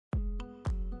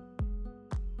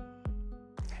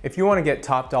If you want to get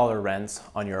top dollar rents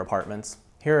on your apartments,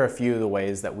 here are a few of the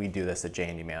ways that we do this at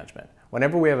J&D Management.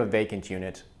 Whenever we have a vacant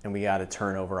unit and we got a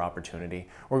turnover opportunity,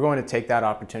 we're going to take that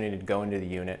opportunity to go into the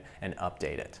unit and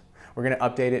update it. We're going to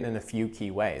update it in a few key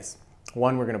ways.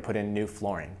 One, we're going to put in new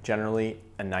flooring, generally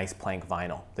a nice plank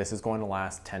vinyl. This is going to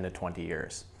last 10 to 20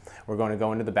 years. We're going to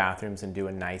go into the bathrooms and do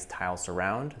a nice tile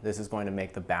surround. This is going to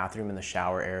make the bathroom and the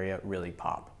shower area really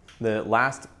pop. The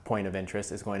last point of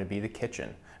interest is going to be the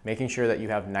kitchen, making sure that you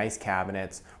have nice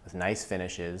cabinets with nice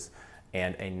finishes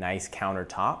and a nice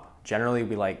countertop. Generally,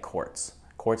 we like quartz.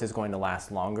 Quartz is going to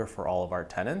last longer for all of our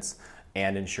tenants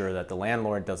and ensure that the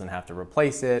landlord doesn't have to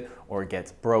replace it or it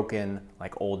gets broken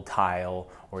like old tile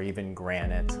or even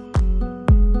granite.